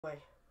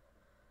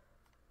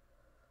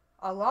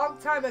A long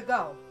time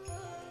ago.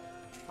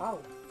 Oh,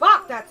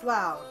 fuck, that's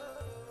loud.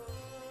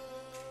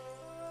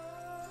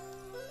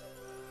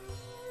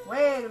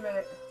 Wait a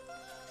minute.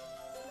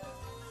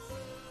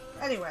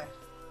 Anyway.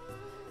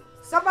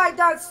 Somebody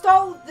done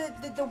stole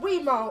the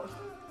Wiimote.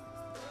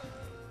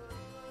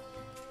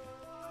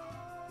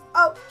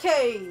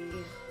 Okay.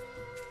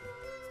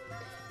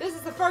 This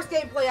is the first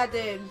gameplay I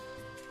did.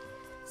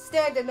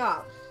 Standing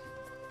up.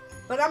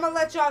 But I'm gonna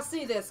let y'all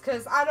see this,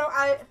 because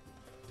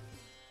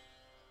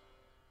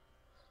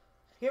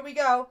Here we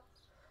go.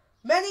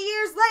 Many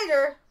years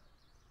later.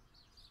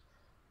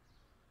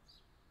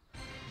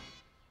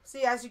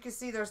 See, as you can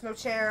see, there's no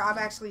chair. I'm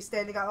actually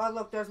standing up. Oh,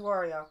 look, there's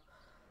Wario.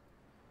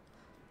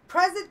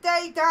 Present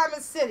day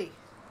Diamond City.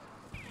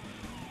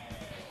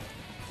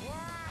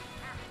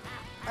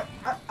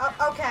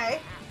 Okay.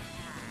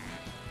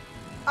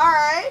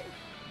 Alright.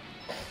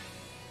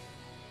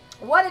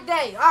 What a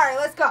day. Alright,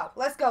 let's go.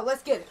 Let's go.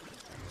 Let's get it.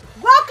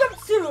 Welcome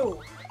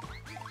to...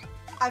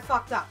 I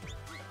fucked up.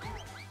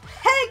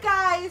 Hey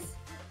guys.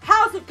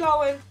 How's it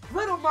going?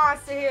 Little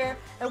Monster here.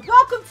 And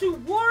welcome to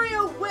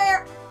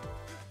WarioWare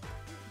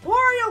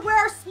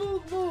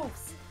Smooth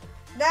Moves.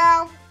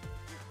 Now,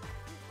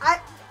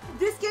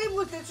 this game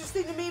looked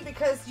interesting to me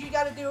because you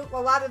got to do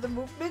a lot of the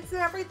movements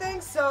and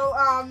everything. So,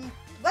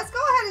 let's go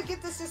ahead and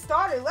get this just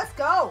started. Let's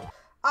go.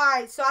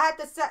 Alright, so I had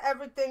to set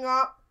everything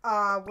up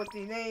with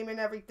the name and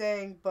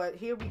everything. But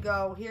here we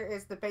go. Here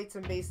is the baits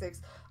and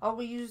basics.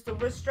 We use the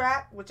wrist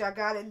strap, which I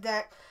got in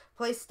deck.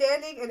 Place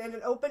standing and in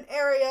an open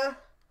area.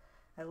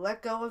 And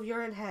let go of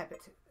your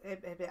inhabitant.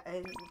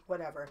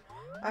 Whatever.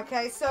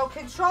 Okay, so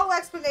control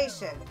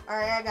explanation.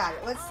 Alright, I got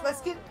it.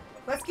 Let's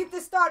get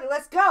this started.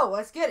 Let's go.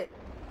 Let's get it.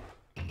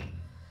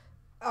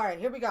 Alright,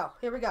 here we go.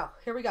 Here we go.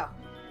 Here we go.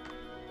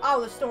 Oh,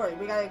 the story.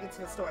 We gotta get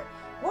to the story.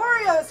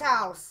 Wario's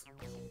house.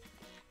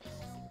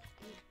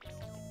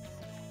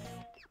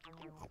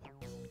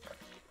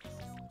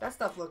 That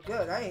stuff looked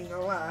good. I ain't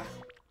gonna lie.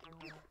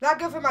 Not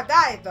good for my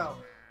diet, though.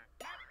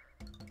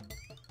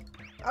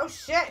 Oh,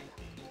 shit.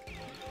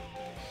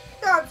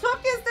 Done took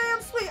his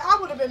damn sweet. I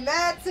would have been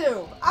mad,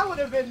 too. I would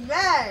have been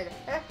mad.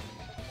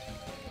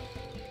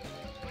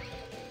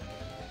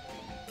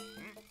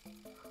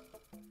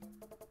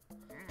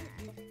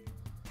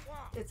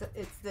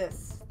 It's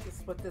this. This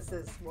is what this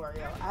is,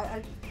 Wario.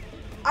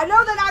 I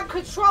know that I'm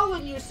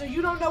controlling you, so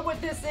you don't know what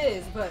this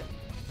is, but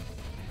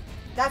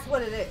that's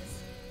what it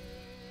is.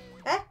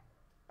 Eh?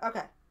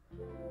 Okay.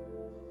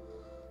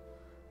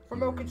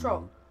 Remote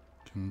control.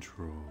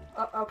 Control.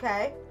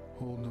 Okay.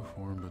 Hold the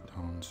form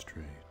baton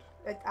straight.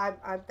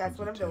 That's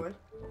what I'm doing.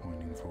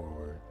 Pointing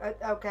forward.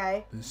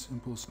 Okay. This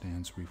simple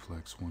stance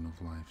reflects one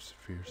of life's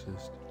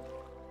fiercest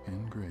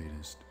and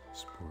greatest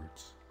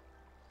sports.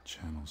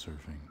 Channel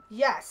surfing.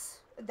 Yes.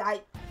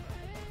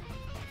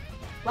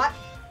 What?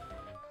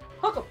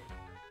 Hook 'em.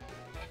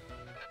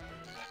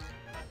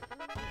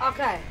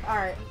 Okay. All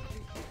right.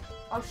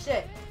 Oh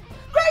shit.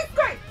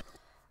 Great.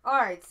 All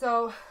right.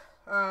 So,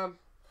 I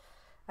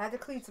had to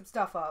clean some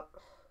stuff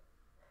up.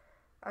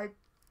 I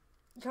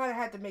kind of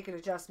had to make an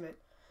adjustment.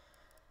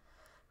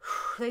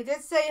 They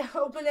did say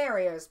open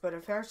areas, but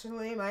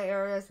unfortunately my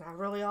area is not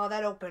really all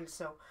that open,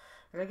 so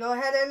I'm going to go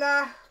ahead and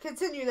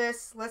continue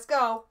this. Let's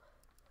go.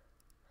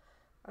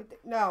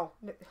 No.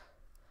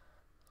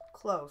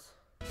 Close.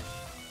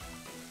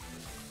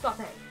 Stop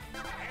it.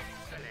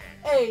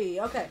 Hey,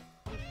 okay.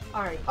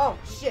 Alright. Oh,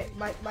 shit.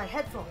 My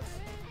headphones.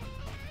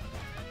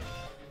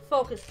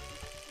 Focus.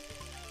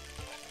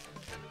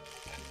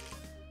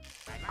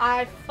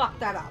 I fucked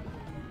that up.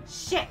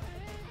 Shit.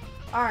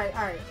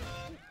 Alright.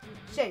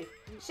 Shave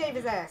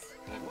his ass.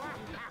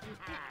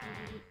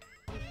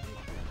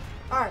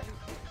 Alright.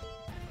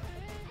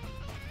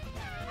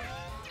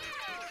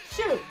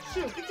 Shoot.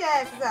 Get your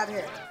asses out of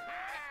here.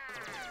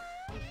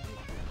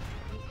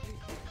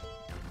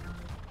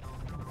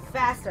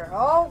 Faster.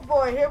 Oh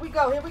boy, here we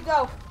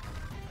go.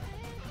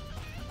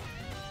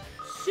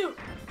 Shoot.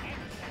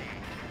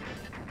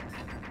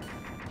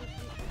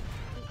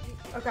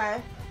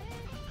 Okay.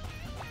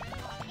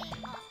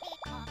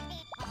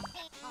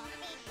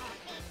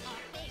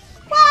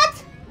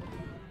 What?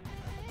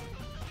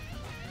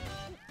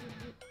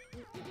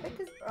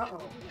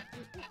 Uh-oh.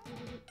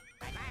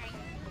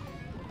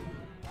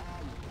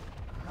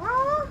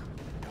 Huh?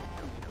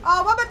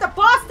 Oh, I'm at the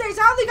boss stage.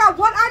 I only got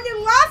one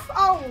onion left?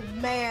 Oh,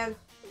 man.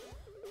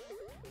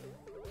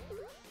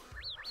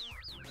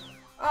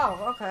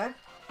 Oh, okay.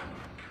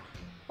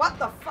 What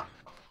the fuck?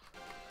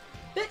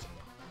 Bitch.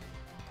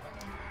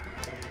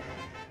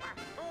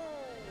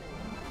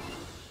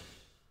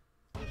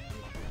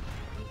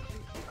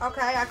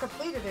 Okay, I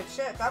completed it.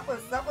 Shit, that was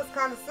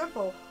kind of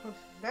simple.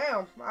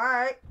 Damn. All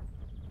right.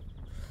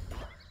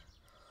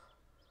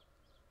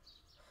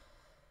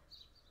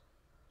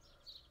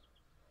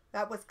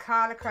 That was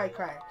kind of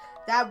cray-cray.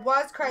 That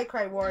was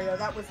cray-cray, Wario.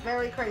 That was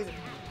very crazy.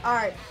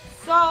 Alright,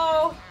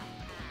 so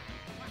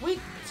we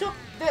took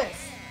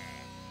this.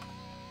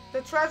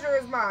 The treasure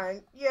is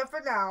mine. Yeah,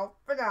 for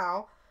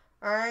now.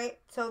 Alright,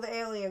 till the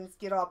aliens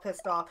get all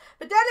pissed off.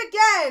 But then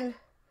again,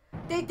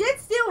 They did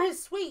steal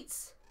his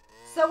sweets.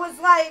 So it's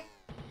like...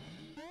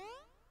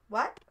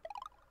 What?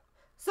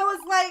 So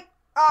it's like...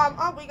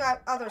 oh, we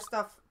got other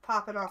stuff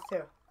popping off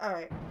too.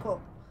 Alright,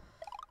 cool.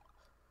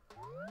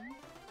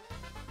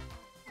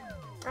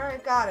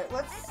 Alright, got it.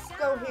 Let's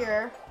go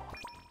here.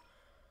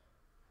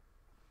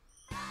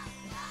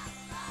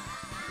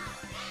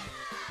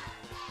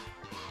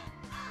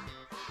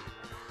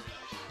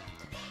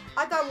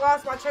 I done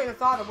lost my train of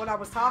thought of what I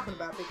was talking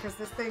about because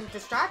this thing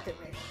distracted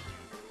me.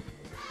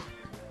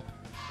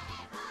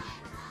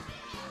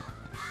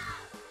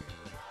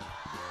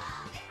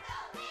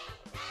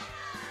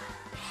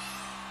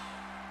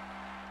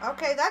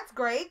 Okay, that's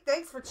great.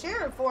 Thanks for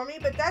cheering for me,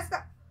 but that's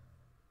not...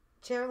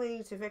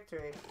 Cheerleading to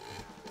victory.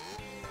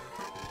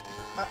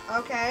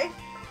 Okay.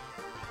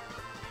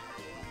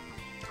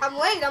 I'm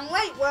late.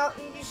 Well,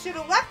 you should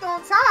have left on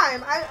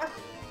time.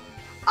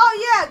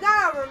 Oh, yeah,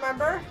 now I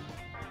remember.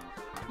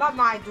 My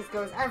mind just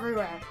goes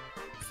everywhere.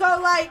 So,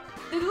 like,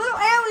 the little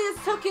aliens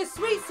took his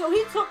sweets, so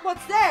he took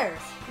what's theirs.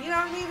 You know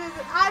what I mean? It's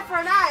an eye for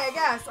an eye, I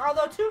guess.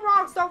 Although 2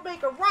 wrongs don't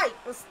make a right,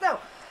 but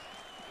still.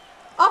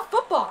 Oh,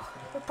 football.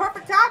 The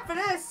perfect time for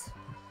this.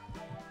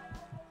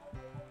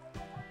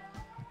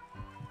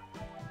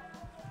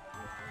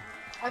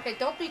 Okay,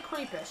 don't be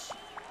creepish.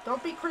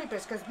 Don't be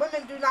creepish, because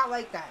women do not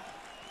like that.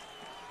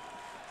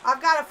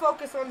 I've got to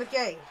focus on the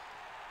game.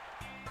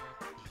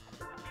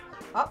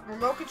 Oh,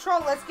 remote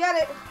control. Let's get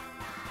it.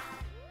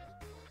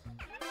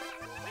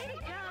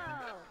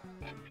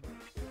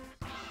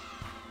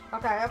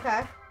 Okay,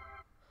 okay.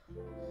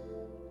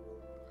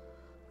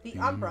 The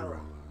umbrella.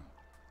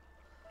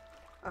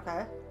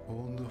 Okay.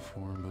 Hold the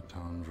form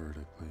baton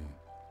vertically,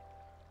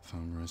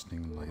 thumb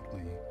resting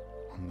lightly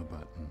on the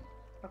button.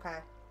 Okay.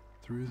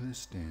 Through this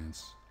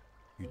stance,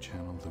 you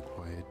channel the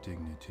quiet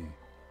dignity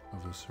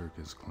of a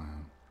circus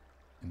clown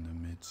in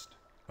the midst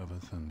of a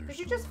thunderstorm. Did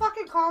you just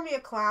fucking call me a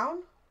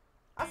clown?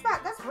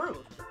 That's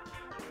rude.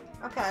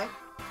 Okay.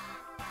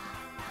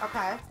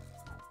 Okay.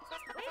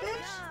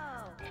 Bitch.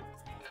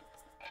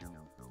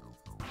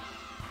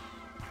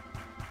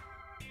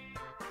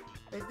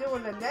 They're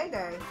doing the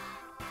nay-nay.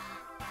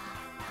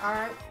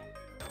 Alright.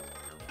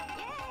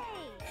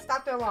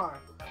 Stop the alarm.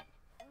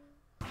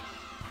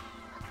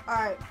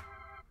 Alright.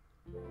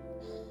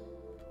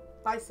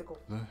 Bicycle.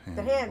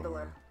 The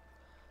handler.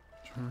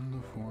 Turn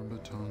the form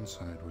baton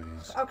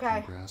sideways. Okay.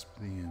 And grasp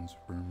the ends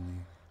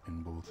firmly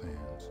in both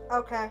hands.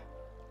 Okay.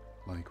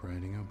 Like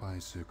riding a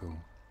bicycle,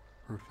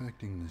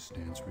 perfecting this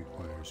stance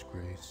requires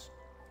grace,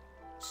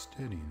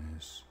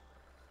 steadiness,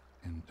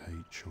 and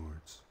tight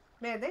shorts.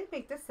 Man, they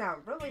make this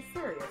sound really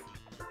serious.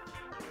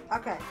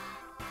 Okay.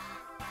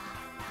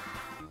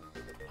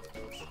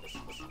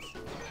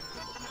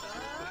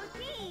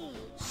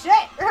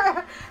 Shit!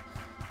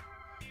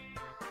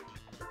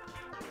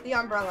 The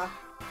umbrella.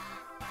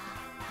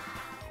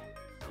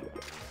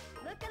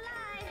 Look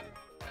alive.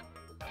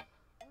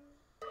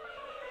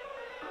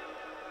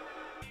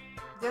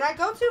 Did I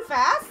go too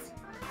fast?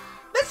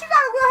 Bitch, you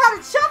gotta learn how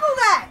to shovel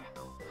that!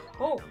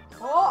 Oh.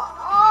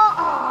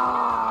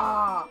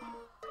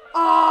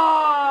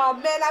 Oh,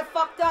 man, I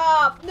fucked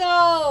up.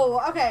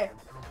 No. Okay.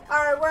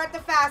 Alright, we're at the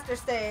faster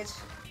stage.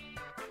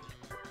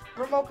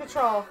 Remote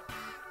control.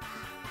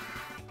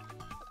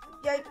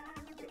 Yikes.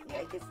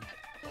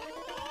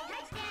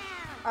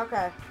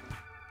 Okay.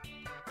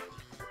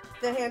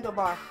 The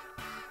handlebar.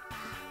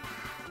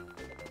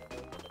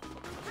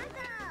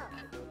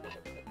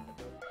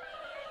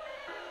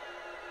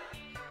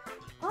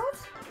 What?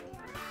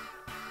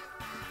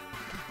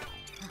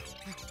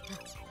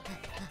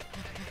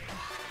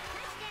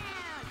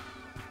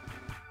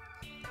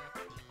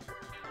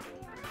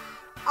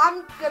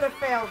 I'm gonna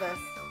fail this.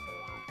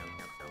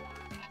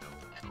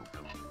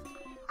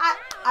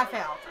 I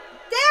failed.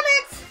 Damn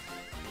it!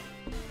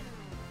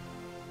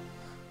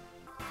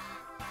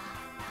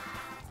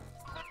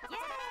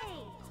 Yay!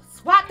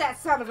 Swat that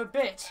son of a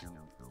bitch.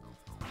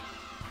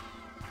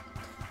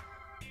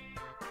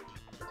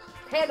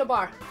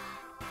 Handlebar.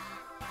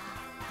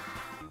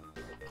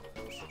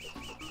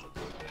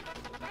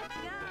 Let's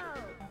go!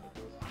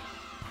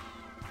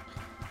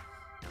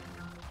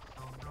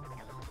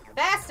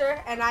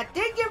 Faster, and I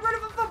didn't get rid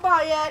of a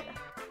football yet.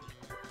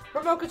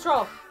 Remote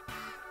control.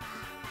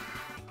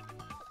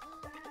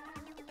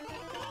 You can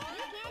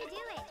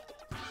do it!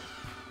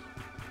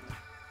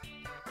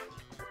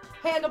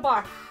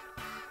 Handlebar.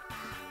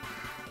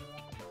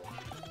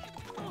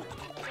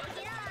 Take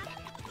it off!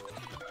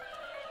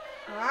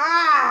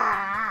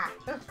 Ah!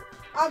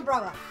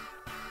 Umbrella.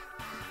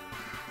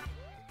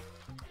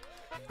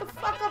 The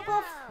fuck up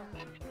off.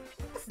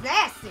 That's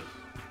nasty.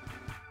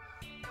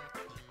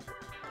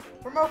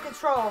 Remote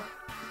control.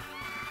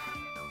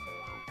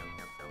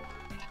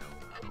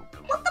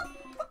 What the?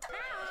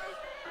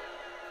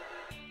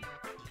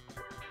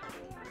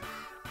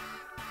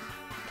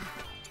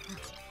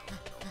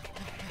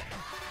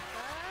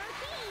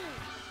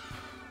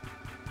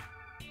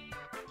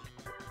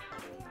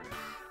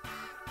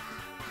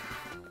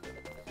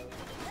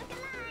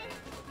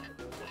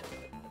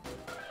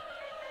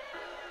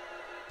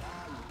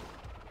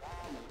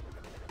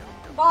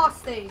 boss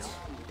stage.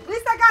 At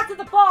least I got to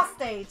the boss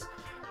stage.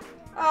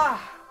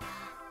 Ah.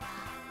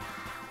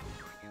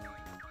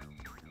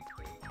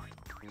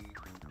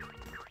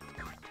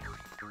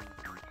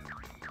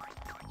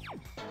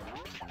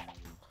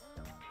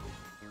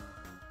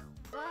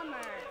 Bummer.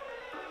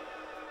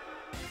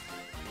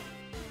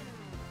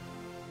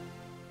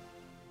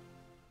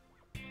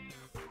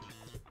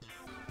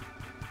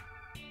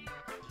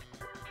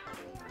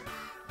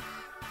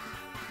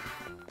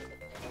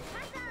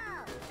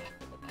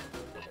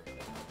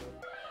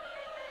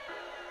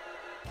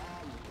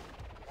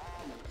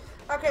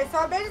 Okay, so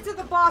I made it to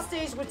the boss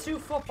stage with 2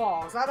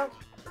 footballs. I don't...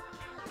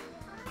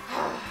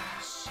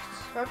 Shit.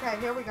 Okay,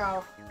 here we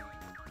go.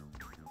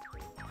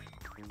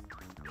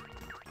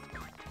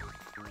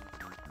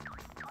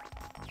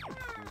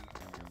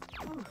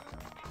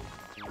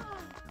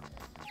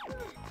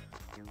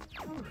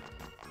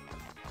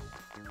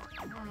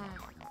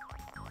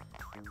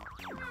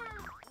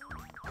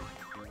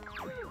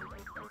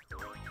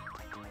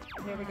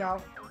 Here we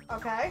go.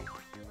 Okay.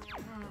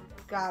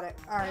 Got it.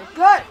 Alright,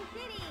 good!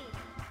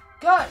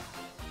 Good!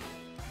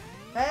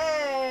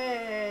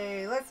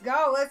 Hey! Let's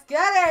go! Let's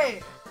get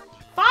it!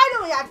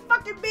 Finally! I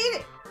fucking beat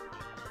it!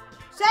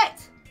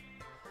 Shit!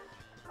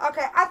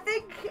 Okay, I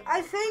think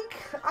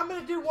I'm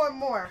gonna do one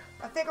more.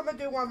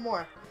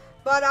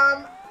 But,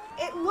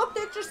 it looked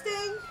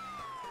interesting.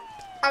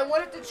 I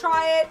wanted to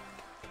try it.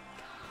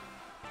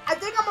 I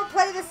think I'm gonna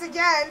play this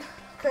again,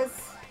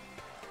 because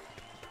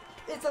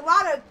it's a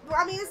lot of,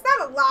 I mean, it's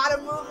not a lot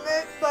of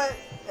movement, but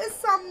it's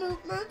some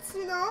movements,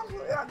 you know.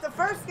 The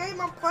first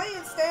game I'm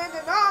playing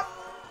standing up,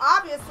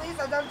 obviously,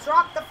 so I done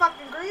dropped the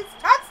fucking greens.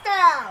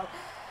 Touchdown!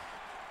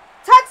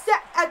 Touchdown!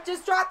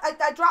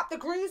 I dropped the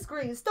green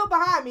screen. It's still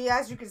behind me,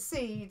 as you can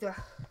see.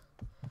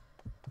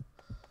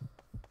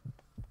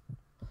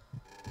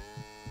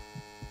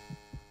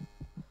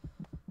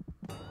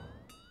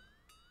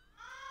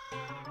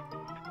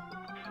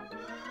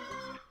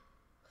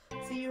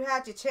 See, you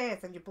had your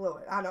chance and you blew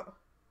it. I know.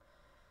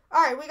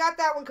 Alright, we got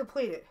that one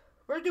completed.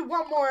 We're going to do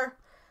one more.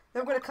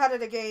 Then we're going to cut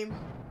it a game.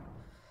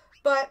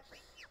 But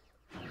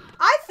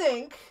I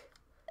think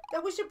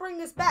that we should bring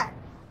this back.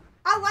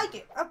 I like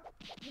it.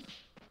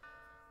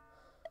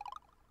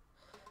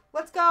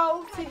 Let's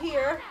go to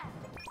here.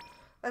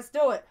 Let's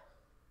do it.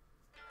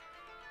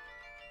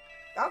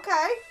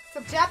 Okay.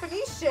 Some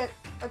Japanese shit.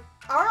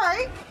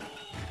 Alright.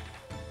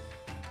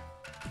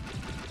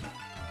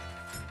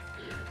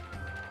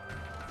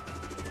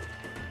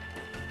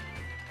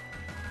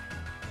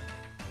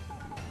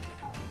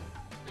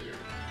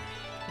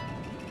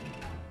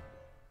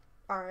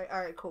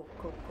 Alright, cool.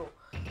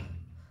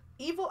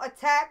 Evil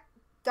Attack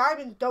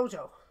Diamond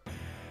Dojo.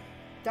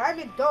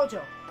 Diamond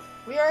Dojo.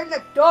 We are in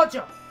the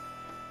dojo.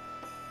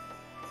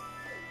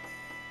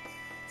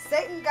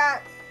 Satan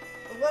got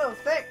a little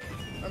thick.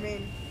 I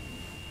mean,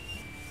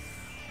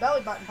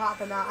 belly button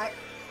popping out.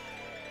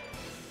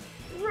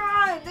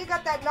 Run! They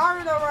got that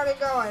Naruto running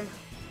going.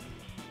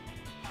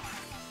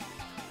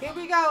 Here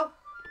we go.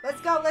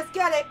 Let's go. Let's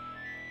get it.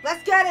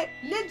 Let's get it.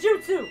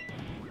 Ninjutsu.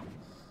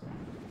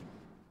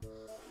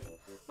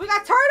 We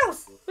got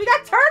turtles! We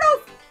got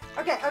turtles!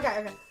 Okay.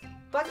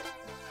 But...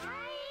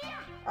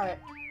 Alright.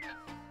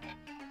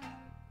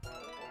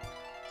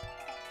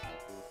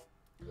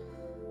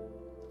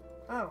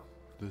 Oh.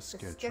 The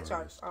sketch art.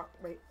 artist. Oh,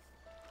 wait.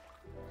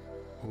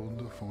 Hold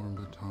the form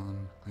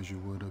baton as you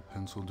would a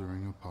pencil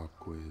during a pop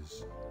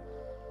quiz.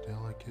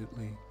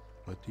 Delicately,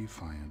 but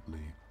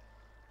defiantly.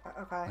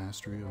 Okay.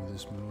 Mastery of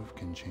this move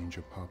can change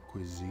a pop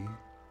quizzee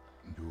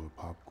into a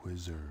pop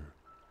quizzer.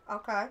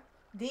 Okay.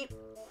 Deep.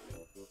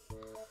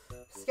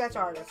 Sketch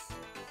artist.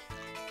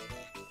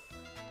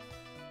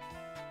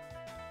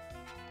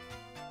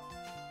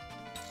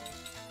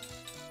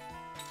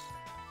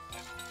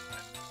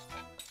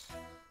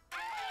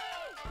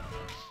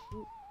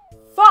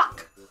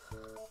 Fuck!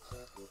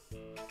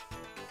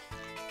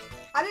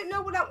 I didn't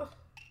know what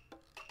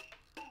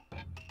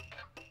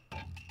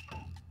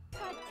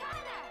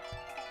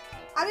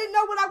I didn't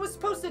know what I was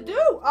supposed to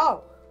do.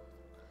 Oh.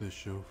 The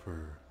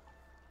chauffeur.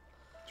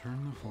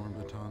 Turn the form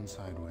baton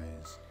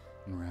sideways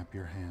and wrap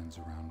your hands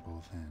around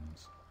both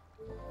ends.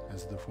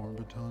 As the form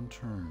baton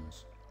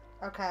turns,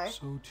 Okay.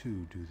 so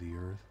too do the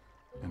earth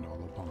and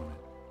all upon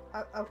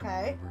it.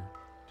 Okay. From liver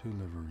to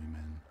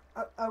liverymen.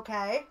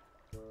 Okay.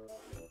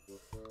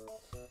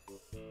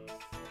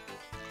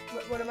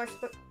 What am I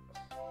supposed...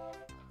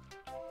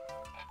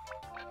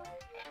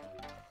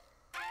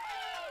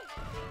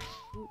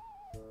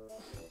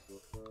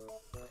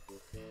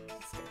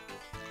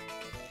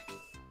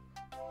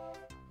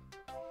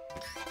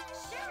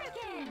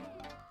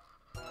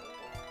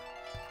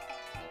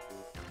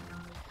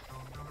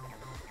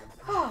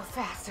 Oh,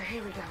 faster.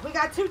 Here we go. We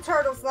got 2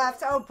 turtles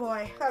left. Oh,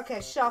 boy. Okay,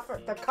 shuffle.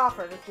 The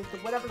coffer.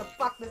 Whatever the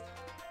fuck this...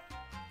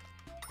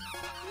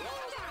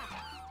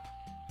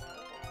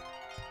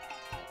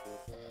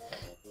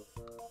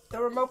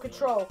 The remote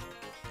control.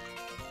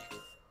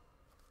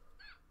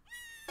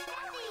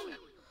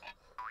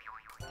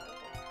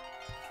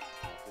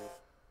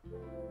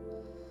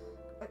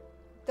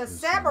 The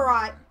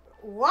samurai.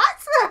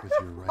 What? With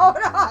your right Hold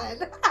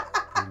hand,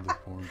 on.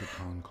 hold the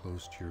form baton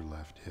close to your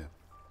left hip,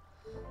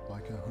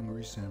 like a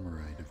hungry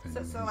samurai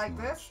defending his So like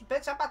lunch. this?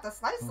 Bitch, I'm about to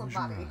slice Close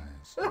somebody.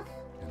 your eyes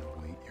and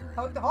await your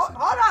Hold enemy's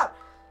hold attack. up.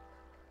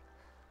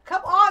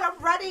 Come on, I'm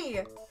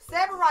ready.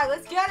 Samurai,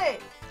 let's get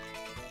it.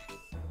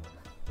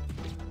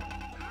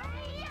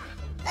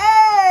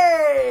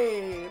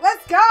 Hey,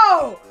 let's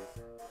go.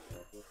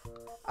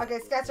 Okay,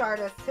 sketch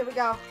artist. Here we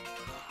go.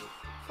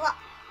 Flop.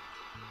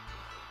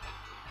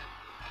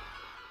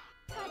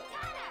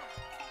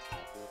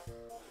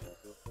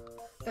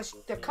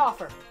 The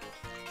coffer.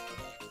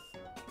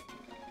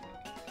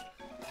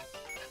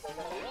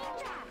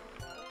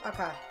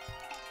 Okay.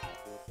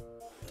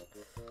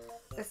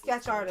 The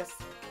sketch artist.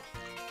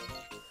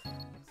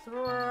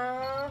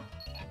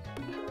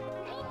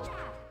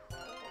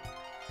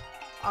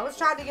 I was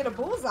trying to get a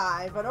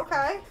bullseye, but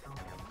okay.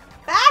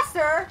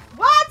 Faster?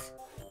 What?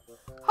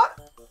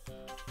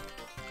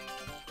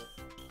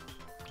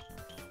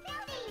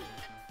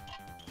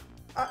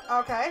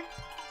 Okay.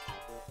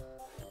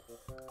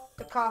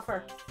 The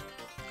coffer.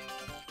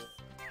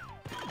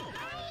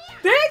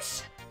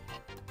 Bitch!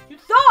 You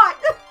thought!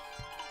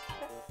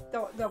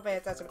 Don't pay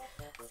attention.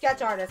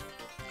 Sketch artist.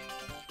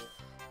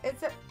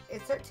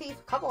 Insert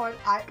teeth. Come on.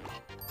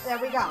 There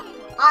we go.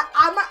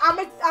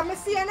 I'm a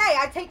CNA.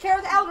 I take care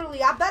of the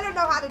elderly. I better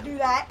know how to do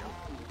that.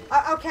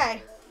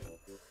 Okay.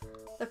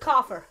 The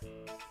coffer.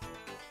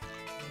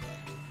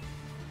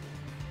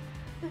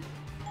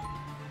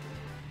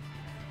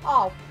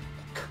 Oh,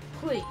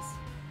 please.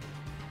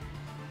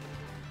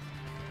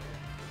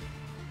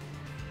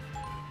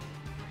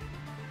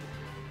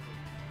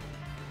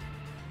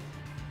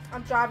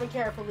 I'm driving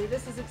carefully.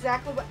 This is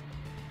exactly what...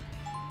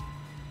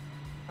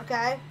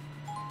 Okay.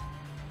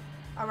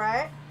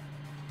 Alright.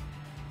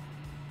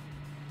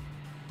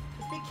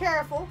 Just be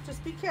careful.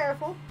 Just be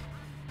careful.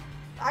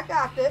 I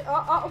got this.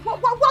 Whoa, whoa,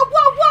 whoa,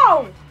 whoa,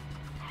 whoa!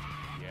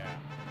 Yeah.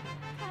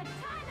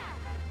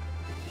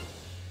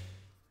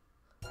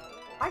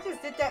 I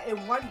just did that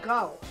in one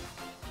go.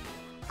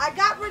 I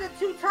got rid of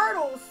 2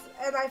 turtles,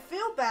 and I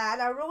feel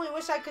bad. I really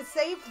wish I could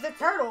save the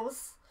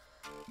turtles.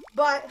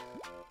 But...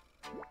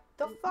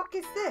 the fuck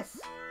is this?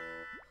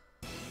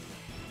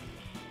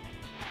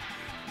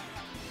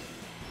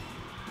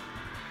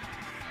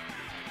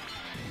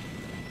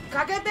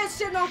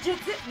 Kagebetsu no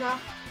jutsu. No.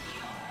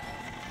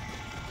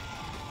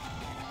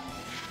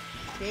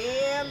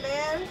 Damn,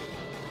 man.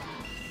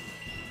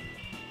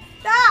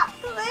 Stop,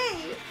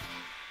 please.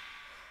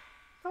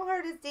 Don't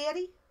hurt his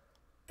daddy.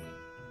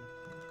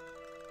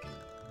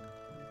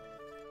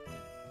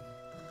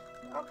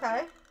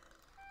 Okay.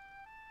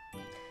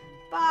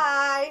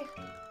 Bye.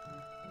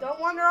 Don't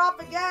wander off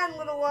again,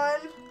 little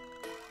one.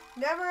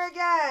 Never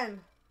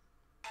again.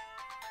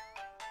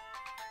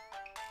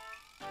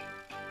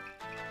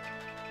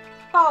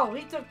 Oh,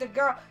 he took the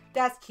girl.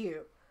 That's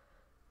cute.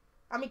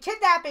 I mean,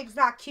 kidnapping's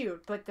not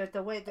cute, but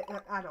the way that,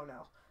 I don't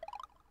know.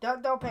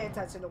 Don't pay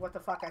attention to what the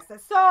fuck I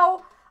said.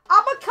 So,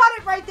 I'm gonna cut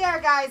it right there,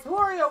 guys.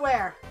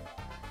 WarioWare.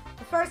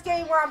 The first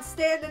game where I'm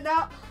standing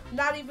up,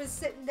 not even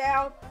sitting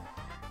down.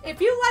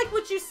 If you like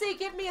what you see,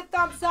 give me a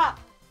thumbs up.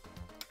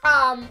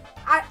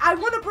 I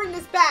want to bring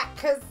this back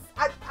because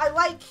I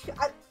like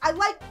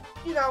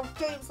you know,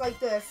 games like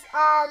this.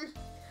 I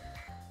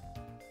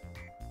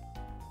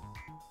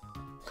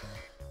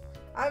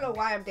don't know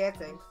why I'm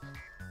dancing.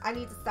 I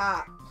need to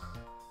stop.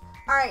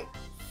 Alright,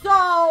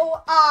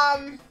 so,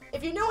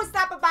 if you're new and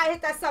stopping by,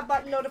 hit that sub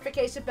button,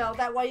 notification bell.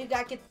 That way you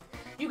guys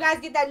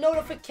get that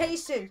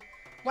notification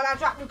when I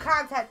drop new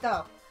content,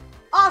 though.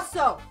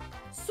 Also,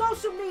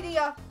 social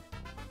media,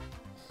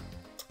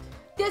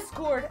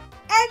 Discord,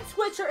 and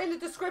Twitch are in the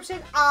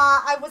description.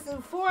 I was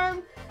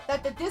informed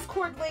that the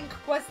Discord link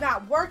was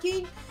not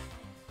working.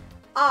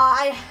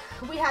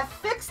 We have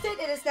fixed it.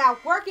 It is now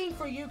working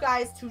for you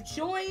guys to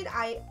join.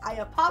 I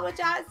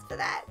apologize for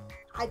that.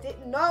 I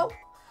didn't know.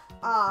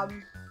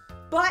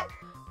 But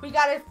we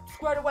got it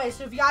squared away.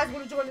 So if you guys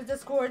want to join the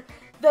Discord,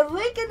 the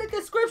link in the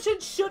description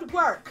should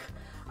work.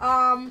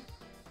 Remember,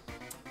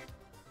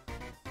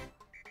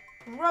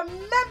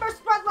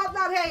 spread love,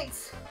 not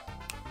hate.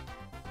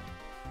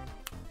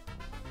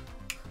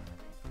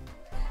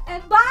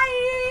 And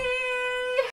bye!